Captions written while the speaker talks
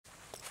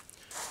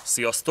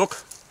Sziasztok!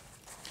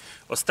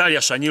 Az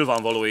teljesen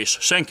nyilvánvaló és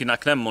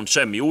senkinek nem mond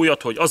semmi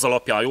újat, hogy az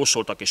alapján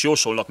jósoltak és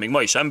jósolnak még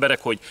ma is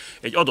emberek, hogy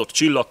egy adott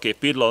csillagkép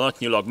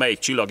pillanatnyilag melyik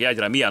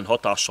csillagjegyre milyen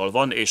hatással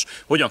van, és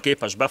hogyan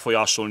képes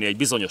befolyásolni egy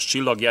bizonyos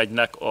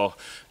csillagjegynek a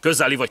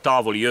közeli vagy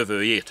távoli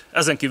jövőjét.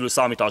 Ezen kívül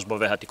számításba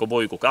vehetik a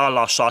bolygók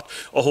állását,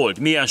 a hold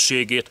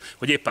mienségét,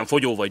 hogy éppen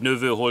fogyó vagy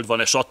növő hold van,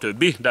 és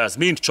stb. De ez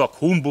mind csak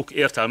humbuk,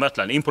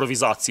 értelmetlen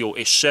improvizáció,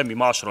 és semmi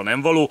másra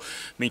nem való,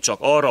 mint csak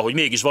arra, hogy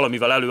mégis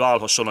valamivel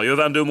előállhasson a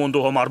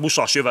jövendőmondó, ha már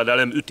busás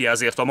jövedelem üti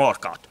ezért a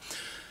markát.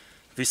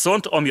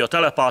 Viszont ami a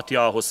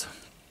telepátiához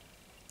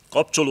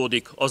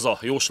kapcsolódik, az a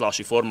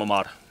jóslási forma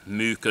már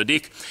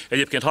működik.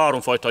 Egyébként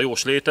háromfajta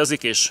jós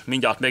létezik, és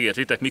mindjárt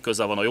megértitek, mi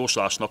köze van a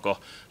jóslásnak a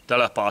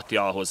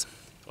telepátiához.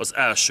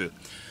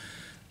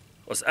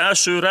 Az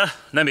elsőre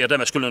nem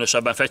érdemes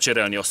különösebben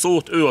fecsérelni a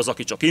szót, ő az,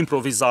 aki csak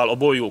improvizál, a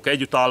bolygók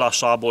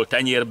együttállásából,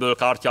 tenyérből,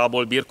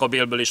 kártyából,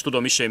 birkabélből és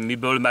tudom is én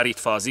miből merít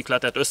fel az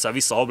ikletet,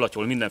 össze-vissza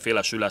hablatyol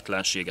mindenféle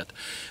sületlenséget.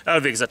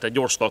 Elvégzett egy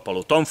gyors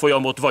talpaló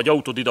tanfolyamot, vagy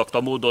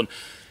autodidakta módon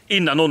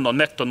innen-onnan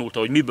megtanulta,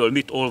 hogy miből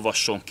mit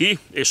olvasson ki,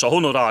 és a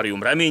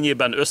honorárium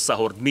reményében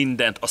összehord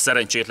mindent a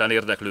szerencsétlen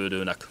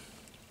érdeklődőnek.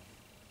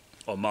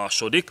 A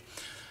második.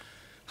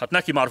 Hát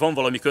neki már van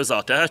valami köze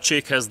a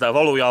tehetséghez, de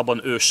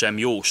valójában ő sem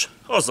jós.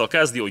 Azzal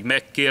kezdi, hogy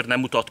megkér, nem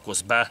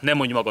mutatkozz be, nem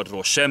mondj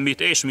magadról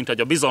semmit, és mint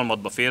egy a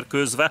bizalmadba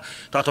férkőzve,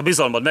 tehát a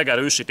bizalmad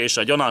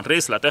megerősítése gyanánt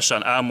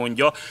részletesen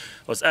elmondja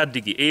az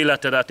eddigi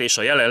életedet és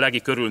a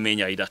jelenlegi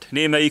körülményeidet.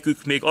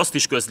 Némelyikük még azt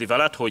is közli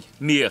veled, hogy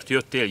miért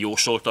jöttél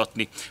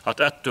jósoltatni. Hát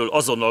ettől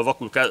azonnal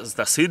vakul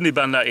kezdesz hinni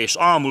benne, és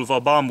ámulva,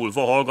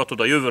 bámulva hallgatod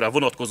a jövőre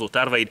vonatkozó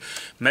terveid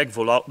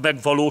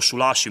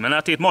megvalósulási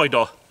menetét, majd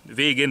a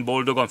végén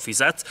boldogan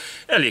fizetsz,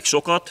 elég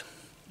sokat,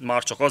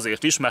 már csak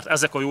azért is, mert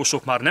ezek a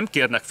jósok már nem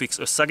kérnek fix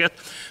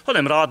összeget,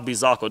 hanem rád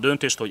bízzák a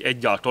döntést, hogy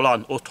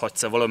egyáltalán ott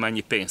hagysz-e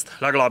valamennyi pénzt.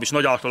 Legalábbis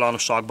nagy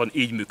általánosságban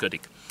így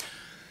működik.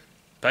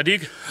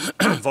 Pedig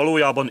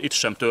valójában itt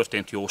sem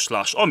történt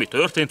jóslás. Ami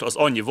történt, az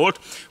annyi volt,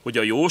 hogy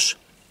a jós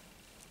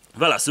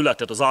vele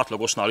született az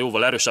átlagosnál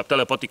jóval erősebb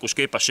telepatikus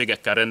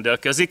képességekkel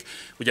rendelkezik.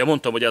 Ugye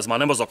mondtam, hogy ez már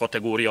nem az a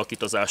kategória,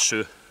 akit az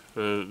első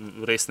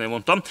résznél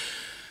mondtam.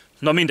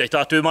 Na mindegy,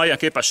 tehát ő már ilyen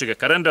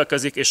képességekkel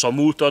rendelkezik, és a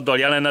múltaddal,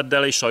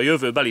 jeleneddel és a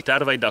jövőbeli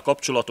terveiddel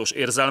kapcsolatos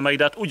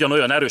érzelmeidet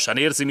ugyanolyan erősen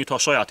érzi, mintha a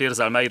saját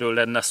érzelmeiről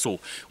lenne szó.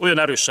 Olyan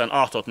erősen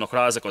áthatnak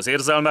rá ezek az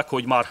érzelmek,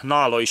 hogy már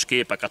nála is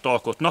képeket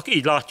alkotnak,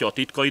 így látja a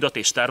titkaidat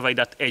és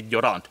terveidet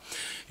egyaránt.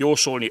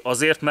 Jósolni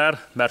azért,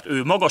 mert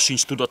ő maga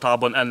sincs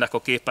tudatában ennek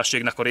a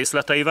képességnek a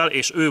részleteivel,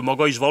 és ő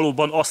maga is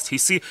valóban azt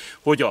hiszi,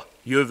 hogy a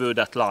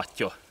jövődet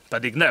látja.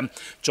 Pedig nem,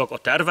 csak a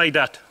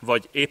terveidet,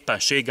 vagy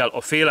éppenséggel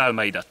a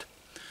félelmeidet.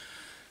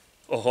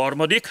 A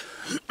harmadik,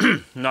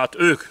 hát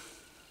ők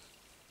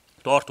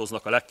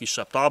tartoznak a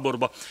legkisebb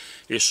táborba,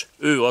 és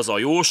ő az a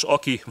jós,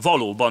 aki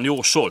valóban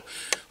jósol.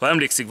 Ha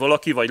emlékszik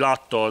valaki, vagy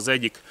látta az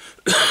egyik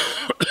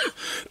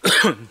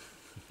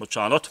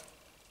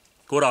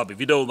korábbi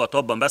videómat,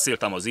 abban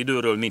beszéltem az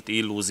időről, mint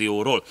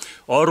illúzióról.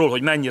 Arról,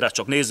 hogy mennyire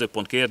csak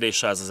nézőpont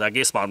kérdése ez az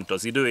egész, mármint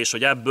az idő, és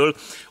hogy ebből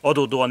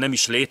adódóan nem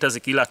is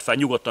létezik, illetve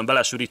nyugodtan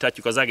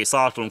belesűríthetjük az egész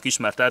általunk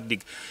ismert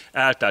eddig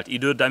eltelt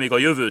időt, de még a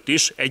jövőt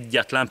is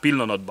egyetlen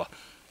pillanatba.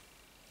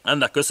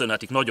 Ennek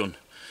köszönhetik nagyon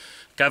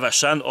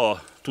kevesen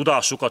a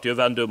tudásukat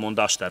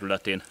jövendőmondás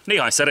területén.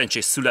 Néhány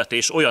szerencsés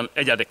születés olyan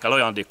egyedekkel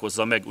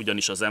ajándékozza meg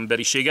ugyanis az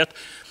emberiséget,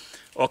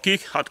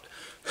 akik, hát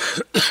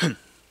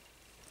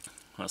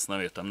ezt nem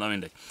értem, na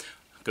mindegy,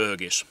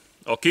 köhögés.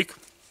 Akik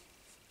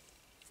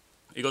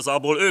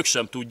igazából ők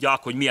sem tudják,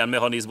 hogy milyen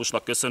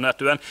mechanizmusnak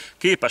köszönhetően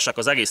képesek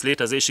az egész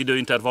létezési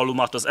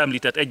időintervallumát az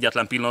említett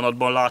egyetlen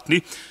pillanatban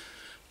látni,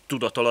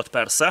 tudat alatt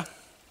persze,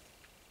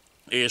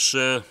 és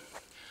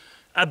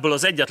ebből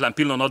az egyetlen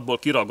pillanatból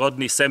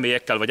kiragadni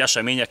személyekkel vagy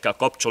eseményekkel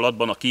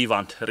kapcsolatban a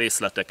kívánt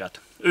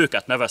részleteket.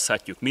 Őket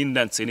nevezhetjük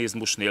minden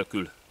cinizmus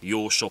nélkül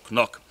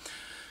jósoknak.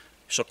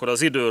 És akkor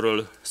az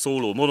időről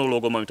szóló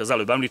monológom, amit az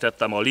előbb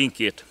említettem, a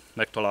linkjét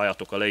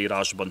megtaláljátok a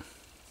leírásban.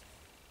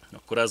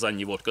 Akkor ez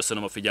ennyi volt,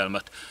 köszönöm a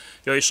figyelmet.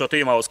 Ja, és a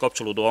témához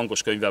kapcsolódó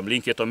hangos könyvem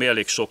linkjét, ami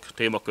elég sok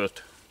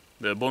témakört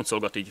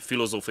boncolgat, így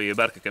filozófiai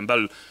berkeken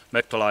belül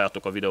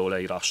megtaláljátok a videó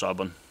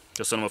leírásában.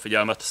 Köszönöm a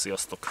figyelmet,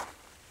 sziasztok!